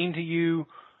explain to you,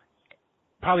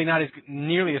 probably not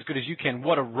nearly as good as you can,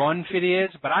 what a run fit is.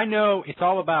 But I know it's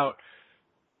all about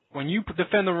when you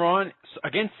defend the run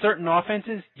against certain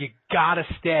offenses, you got to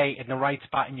stay in the right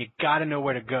spot, and you got to know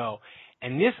where to go.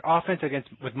 And this offense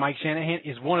with Mike Shanahan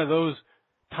is one of those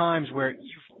times where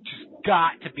you've just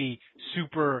got to be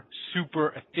super, super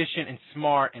efficient and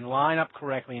smart and line up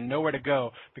correctly and know where to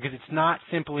go, because it's not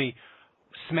simply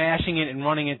smashing it and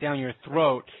running it down your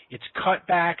throat. It's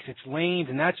cutbacks, it's lanes,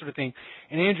 and that sort of thing.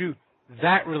 And, Andrew,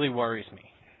 that really worries me.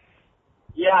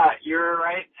 Yeah, you're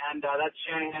right, and that's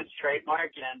Shanahan's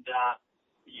trademark, and,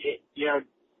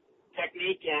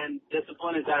 technique and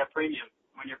discipline is at a premium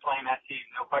when you're playing that team,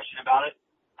 no question about it.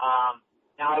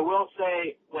 Now, I will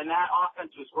say, when that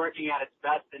offense was working at its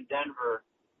best in Denver,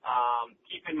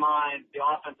 keep in mind the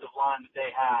offensive line that they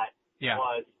had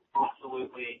was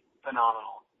absolutely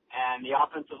phenomenal. And the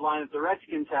offensive line that the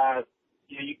Redskins have,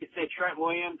 you could say Trent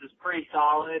Williams is pretty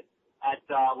solid at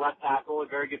left tackle, a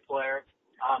very good player.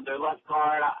 Their left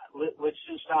guard,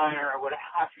 Lichtenstein, or whatever,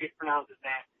 I forget to pronounce his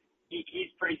name, he's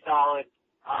pretty solid.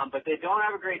 But they don't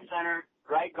have a great center.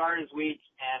 Right guard is weak,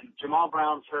 and Jamal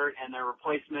Brown's hurt, and their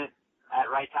replacement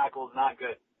at right tackle is not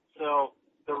good. So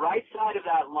the right side of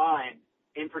that line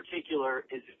in particular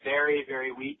is very,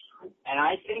 very weak. And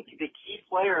I think the key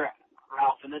player,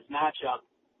 Ralph, in this matchup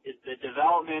is the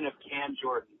development of Cam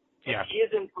Jordan. Yeah. If he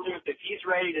is improved, if he's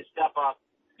ready to step up,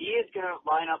 he is going to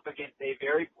line up against a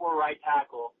very poor right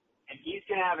tackle, and he's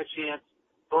going to have a chance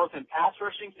both in pass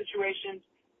rushing situations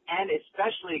and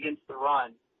especially against the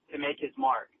run to make his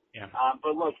mark. Yeah.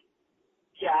 But look,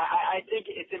 I think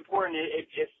it's important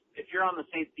if you're on the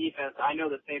Saints defense, I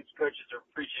know the Saints coaches are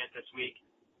preaching it this week.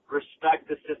 Respect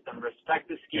the system,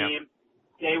 respect the scheme,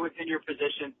 stay within your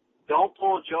position. Don't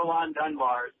pull Jolan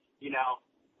Dunbar's,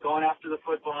 going after the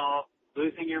football,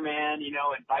 losing your man,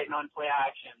 and biting on play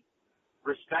action.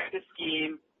 Respect the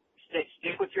scheme,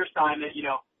 stick with your assignment,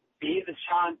 be the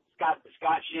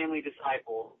Scott Shanley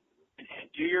disciple and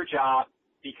do your job,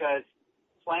 because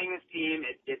playing this team,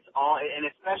 it's all, and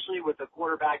especially with a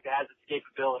quarterback that has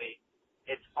escapability,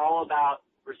 it's all about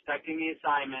respecting the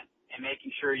assignment and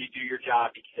making sure you do your job,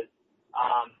 because,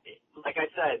 like I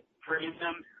said,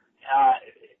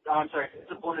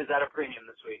 discipline is at a premium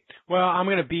this week. Well, I'm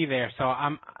going to be there, so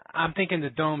I'm thinking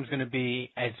the Dome's going to be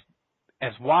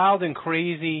as wild and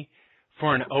crazy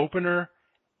for an opener,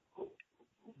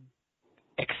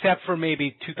 except for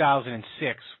maybe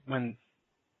 2006 when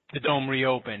the Dome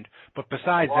reopened. But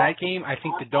besides that game, I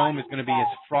think the Dome is going to be as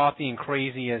frothy and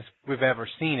crazy as we've ever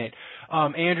seen it.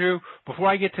 Andrew, before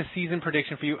I get to season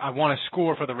prediction for you, I want a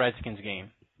score for the Redskins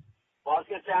game. Well, I was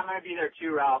going to say I'm going to be there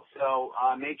too, Ralph, so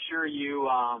make sure you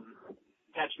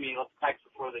catch me. Let's text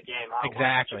before the game.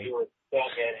 Exactly.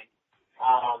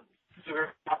 So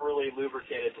we're not really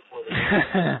lubricated before the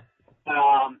game.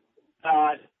 I'm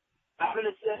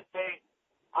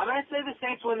going to say the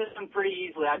Saints win this one pretty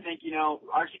easily. I think,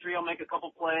 RG3 will make a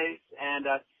couple plays and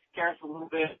scare us a little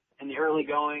bit in the early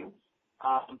going.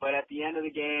 But at the end of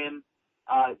the game,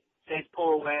 Saints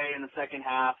pull away in the second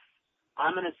half.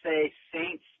 I'm going to say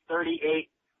Saints 38,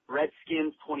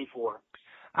 Redskins 24.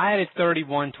 I had it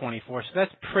 31-24, so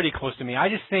that's pretty close to me. I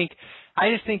just think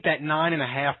that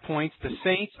 9.5 points, the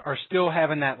Saints are still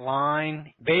having that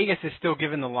line. Vegas is still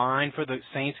giving the line for the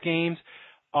Saints games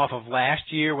off of last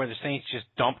year where the Saints just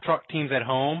dump truck teams at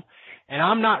home. And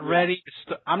I'm not ready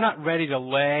to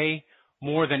lay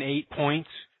more than 8 points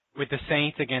with the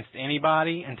Saints against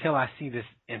anybody until I see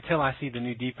the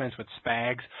new defense with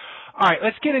Spags. All right,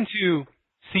 let's get into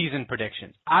season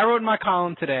predictions. I wrote in my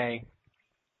column today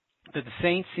that the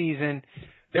Saints season,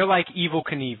 they're like Evel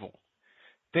Knievel.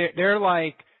 They're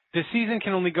like, the season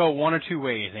can only go one or two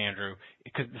ways, Andrew,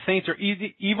 because the Saints are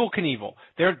Evel Knievel.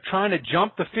 They're trying to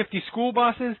jump the 50 school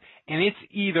buses, and it's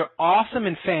either awesome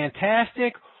and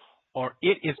fantastic, or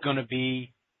it is going to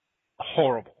be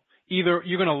horrible. Either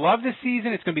you're going to love this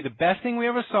season, it's going to be the best thing we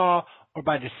ever saw, or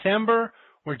by December,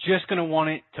 we're just going to want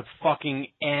it to fucking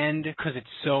end because it's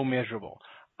so miserable.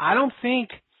 I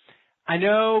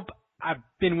know I've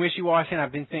been wishy-washy and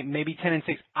I've been thinking maybe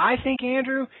 10-6. I think,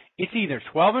 Andrew, it's either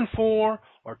 12-4 or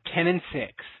 10-6.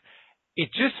 It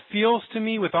just feels to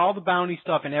me with all the bounty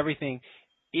stuff and everything,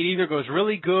 it either goes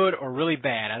really good or really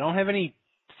bad. I don't have any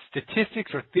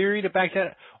statistics or theory to back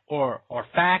that or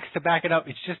facts to back it up.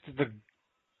 It's just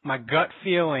my gut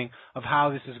feeling of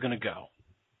how this is going to go.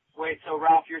 Wait, so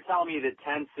Ralph, you're telling me that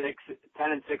 10-6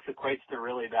 equates to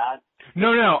really bad?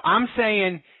 No, I'm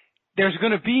saying there's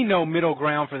going to be no middle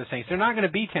ground for the Saints. They're not going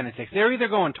to be 10-6. They're either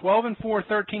going 12-4,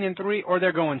 13-3, or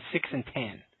they're going 6-10.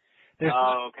 Okay.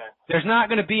 There's not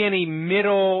going to be any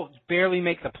middle, barely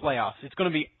make the playoffs. It's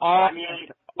going to be all. I mean,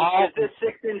 does this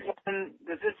 6-10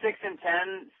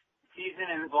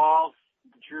 season involve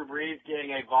Drew Brees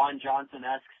getting a Vaughn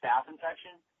Johnson-esque staph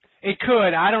infection? It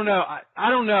could. I don't know. I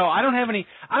don't know. I don't have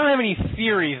any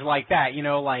theories like that.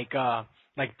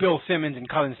 Like Bill Simmons and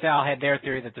Cousin Sal had their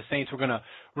theory that the Saints were going to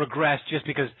regress just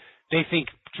because they think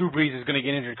Drew Brees is going to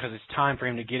get injured because it's time for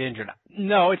him to get injured.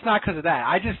 No, it's not because of that.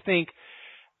 I just think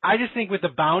with the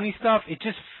bounty stuff, it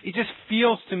just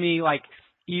feels to me like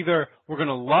either we're going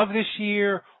to love this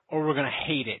year or we're going to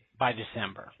hate it by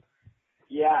December.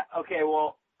 Yeah. Okay.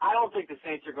 Well, I don't think the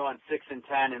Saints are going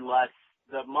 6-10 unless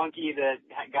the monkey that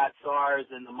got SARS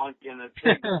and the monkey and the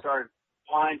pig that started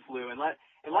swine flu, unless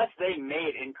they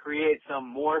mate and create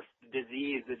some morph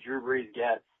disease that Drew Brees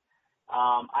gets,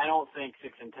 I don't think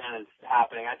 6-10 is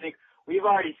happening. I think we've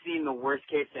already seen the worst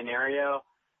case scenario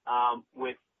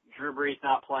with Drew Brees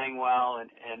not playing well,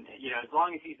 and as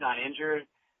long as he's not injured,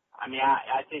 I mean,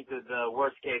 I think that the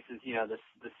worst case is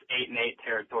this 8-8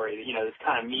 territory, this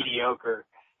kind of mediocre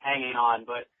hanging on,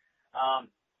 but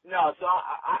no. So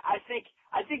I think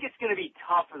it's going to be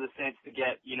tough for the Saints to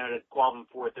get to 12-4,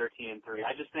 13-3.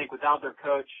 I just think without their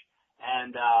coach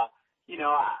and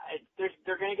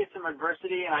they're going to get some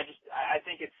adversity, and I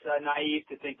think it's naive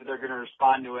to think that they're going to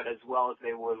respond to it as well as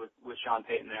they would with Sean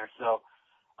Payton there. So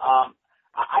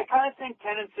I kind of think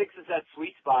 10-6 is that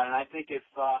sweet spot, and I think if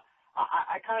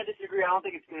I kind of disagree. I don't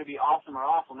think it's going to be awesome or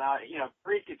awful. Now, if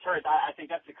Brees gets hurt, I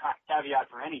think that's a caveat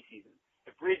for any season.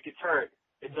 If Brees gets hurt,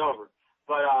 it's over.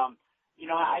 But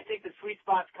I think the sweet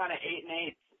spot's kind of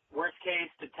 8-8, worst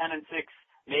case to 10-6,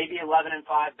 maybe 11-5,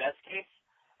 best case.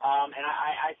 And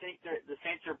I think the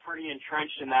Saints are pretty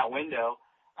entrenched in that window.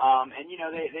 And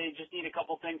they just need a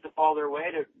couple things to fall their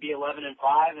way to be 11-5,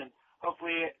 and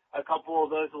hopefully a couple of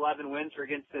those 11 wins are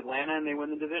against Atlanta, and they win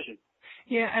the division.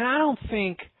 Yeah, and I don't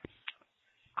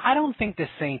think the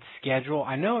Saints' schedule.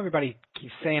 I know everybody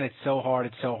keeps saying it's so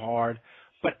hard,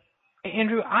 but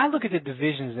Andrew, I look at the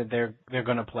divisions that they're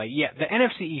going to play. Yeah, the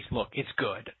NFC East, look, it's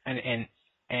good, and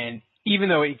even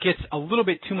though it gets a little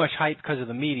bit too much hype because of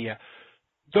the media,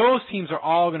 those teams are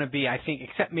all going to be, I think,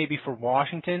 except maybe for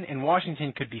Washington, and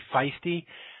Washington could be feisty.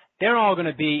 They're all going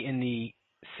to be in the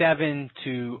 7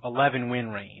 to 11 win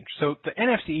range. So the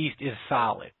NFC East is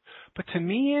solid. But to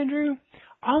me, Andrew,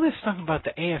 all this stuff about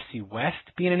the AFC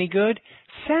West being any good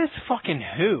says fucking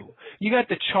who? You got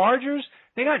the Chargers.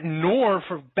 They got Norv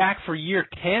back for year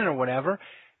 10 or whatever.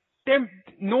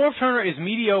 Norv Turner is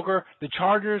mediocre. The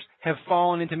Chargers have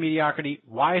fallen into mediocrity.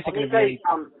 Why is it going to be?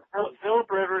 Phillip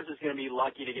Rivers is going to be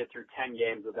lucky to get through 10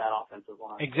 games with that offensive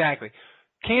line. Exactly.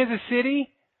 Kansas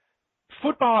City,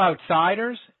 Football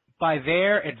Outsiders, by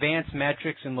their advanced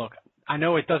metrics, and look, I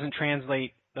know it doesn't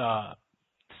translate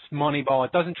Moneyball.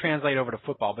 It doesn't translate over to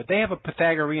football, but they have a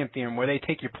Pythagorean theorem where they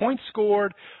take your points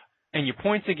scored and your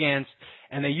points against,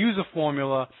 and they use a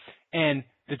formula. And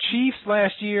the Chiefs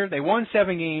last year, they won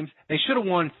 7 games. They should have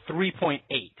won 3.8.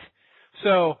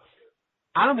 So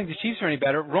I don't think the Chiefs are any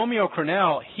better. Romeo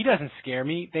Crennel, he doesn't scare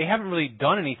me. They haven't really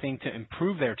done anything to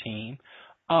improve their team.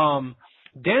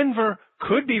 Denver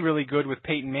could be really good with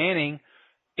Peyton Manning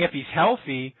if he's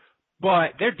healthy,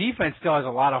 but their defense still has a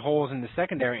lot of holes in the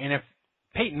secondary. And if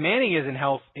Peyton Manning isn't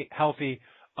healthy,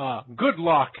 good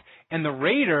luck. And the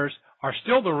Raiders are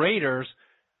still the Raiders.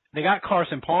 They got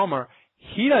Carson Palmer.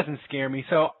 He doesn't scare me.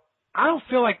 So I don't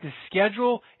feel like the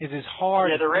schedule is as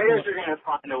hard. Yeah, the Raiders are going to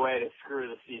find a way to screw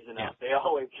the season up. They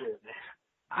always do.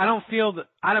 I don't feel that.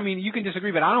 I mean, you can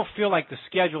disagree, but I don't feel like the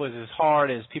schedule is as hard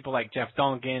as people like Jeff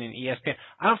Duncan and ESPN.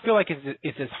 I don't feel like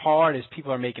it's as hard as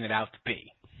people are making it out to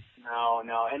be. No.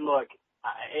 And look,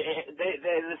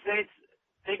 the Saints,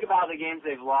 think about the games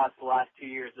they've lost the last 2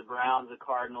 years, the Browns, the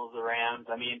Cardinals, the Rams.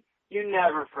 I mean, you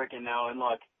never freaking know. And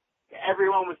look,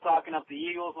 everyone was talking up the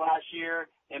Eagles last year,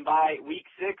 and by week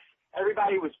 6,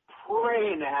 everybody was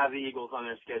praying to have the Eagles on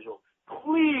their schedule.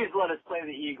 Please let us play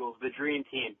the Eagles, the dream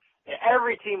team.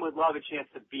 Every team would love a chance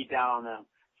to beat down on them.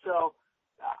 So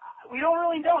we don't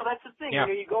really know. That's the thing. Yeah,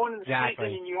 you go into the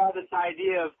season and you have this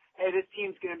idea of, hey, this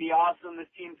team's going to be awesome, this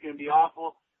team's going to be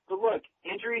awful. But look,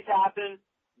 injuries happen.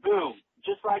 Boom.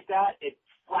 Just like that, it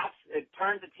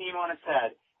turns the team on its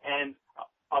head. And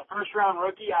a first-round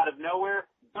rookie out of nowhere,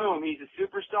 boom, he's a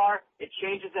superstar. It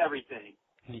changes everything.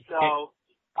 So,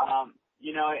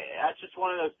 that's just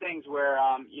one of those things where,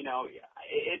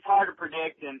 it's hard to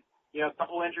predict. And, a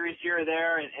couple injuries here or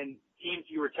there and teams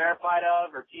you were terrified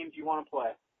of or teams you want to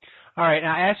play. All right.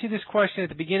 Now, I asked you this question at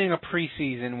the beginning of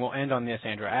preseason. We'll end on this,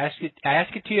 Andrew. I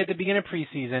asked it to you at the beginning of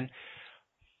preseason.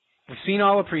 We've seen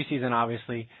all of preseason,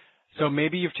 obviously. So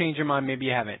maybe you've changed your mind, maybe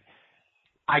you haven't.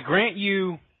 I grant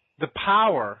you the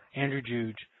power, Andrew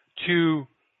Juge, to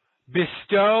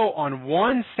bestow on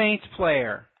one Saints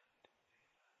player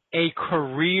a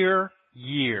career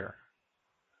year.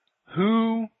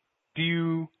 Who do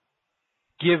you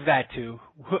give that to?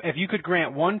 If you could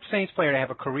grant one Saints player to have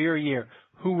a career year,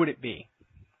 who would it be?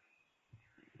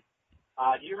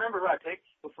 Do you remember who I picked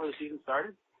before the season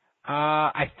started?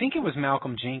 I think it was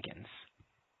Malcolm Jenkins.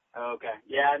 Okay.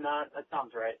 Yeah, no, that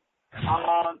sounds right.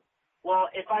 Well,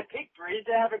 if I picked Breeze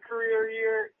to have a career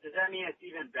year, does that mean it's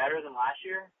even better than last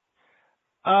year?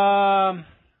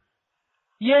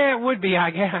 Yeah, it would be.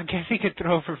 I guess he could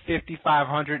throw for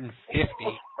 5,550.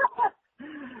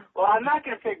 Well, I'm not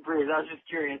going to pick Breeze. I was just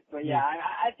curious. But, yeah,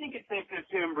 I think it's safe to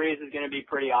assume Breeze is going to be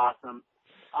pretty awesome.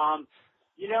 I'd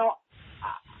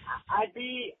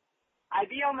be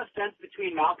on the fence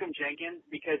between Malcolm Jenkins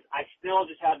because I still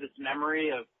just have this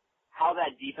memory of how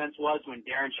that defense was when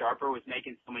Darren Sharper was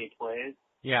making so many plays.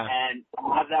 Yeah. And to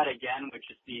have that again would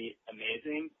just be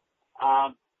amazing.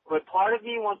 But part of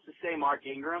me wants to say Mark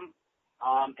Ingram.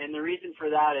 And the reason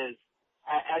for that is,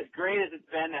 as great as it's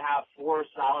been to have 4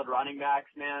 solid running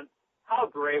backs, man, how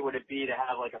great would it be to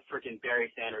have like a freaking Barry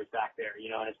Sanders back there,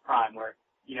 in his prime where,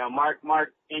 Mark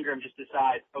Ingram just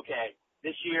decides, okay,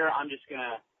 this year I'm just going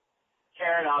to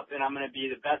tear it up and I'm going to be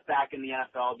the best back in the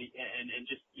NFL and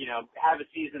just, have a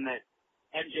season that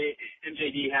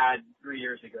MJD had 3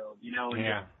 years ago, and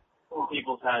just pull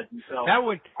people's heads. And so that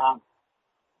would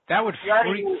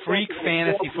freak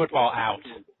fantasy football out.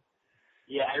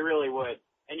 Yeah, it really would.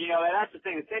 And, and that's the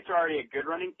thing. The Saints are already a good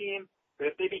running team, but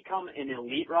if they become an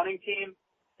elite running team,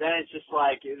 then it's just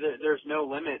like there's no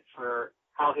limit for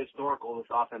how historical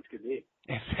this offense could be.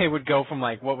 If they would go from,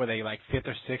 what were they, 5th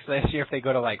or 6th last year? If they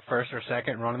go to, 1st or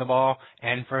 2nd running the ball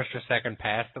and 1st or 2nd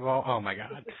pass the ball? Oh, my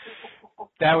God.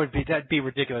 That'd be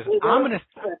ridiculous. I'm gonna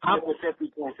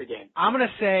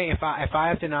say if I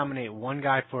have to nominate one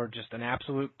guy for just an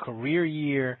absolute career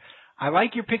year, I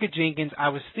like your pick of Jenkins. I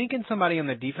was thinking somebody on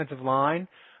the defensive line,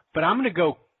 but I'm going to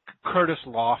go Curtis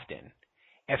Lofton.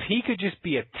 If he could just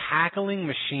be a tackling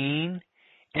machine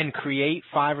and create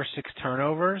 5 or 6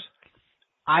 turnovers,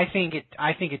 I think it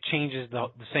changes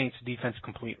the Saints defense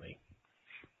completely.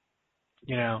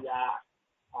 Yeah,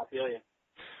 I feel you.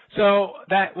 So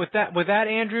with that,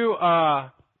 Andrew,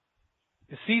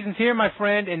 the season's here, my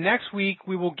friend, and next week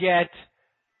we will get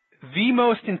the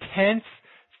most intense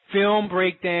film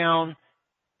breakdown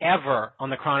ever on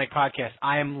the Chronic Podcast.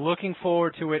 I am looking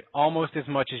forward to it almost as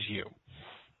much as you.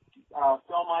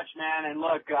 so much, man. And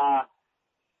look,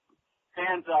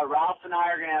 fans, Ralph and I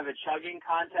are going to have a chugging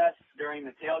contest during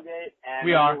the tailgate, and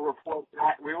we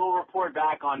will report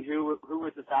back on who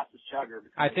was the fastest chugger.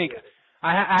 I think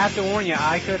I have to warn you.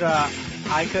 I could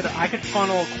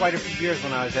funnel quite a few beers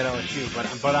when I was at LSU,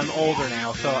 but I'm older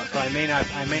now, so I may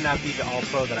not be the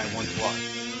all-pro that I once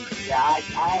was. Yeah, I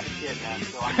have a kid, man.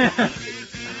 So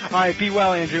all right, be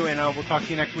well, Andrew, and we'll talk to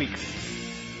you next week.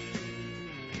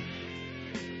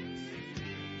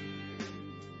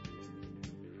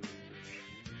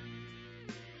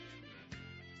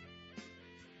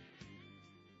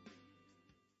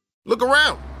 Look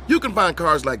around. You can find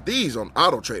cars like these on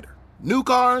AutoTrader. New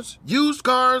cars, used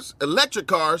cars, electric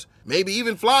cars, maybe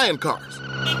even flying cars.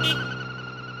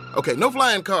 Okay, no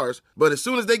flying cars, but as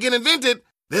soon as they get invented,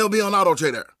 they'll be on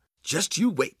AutoTrader. Just you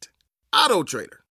wait. AutoTrader.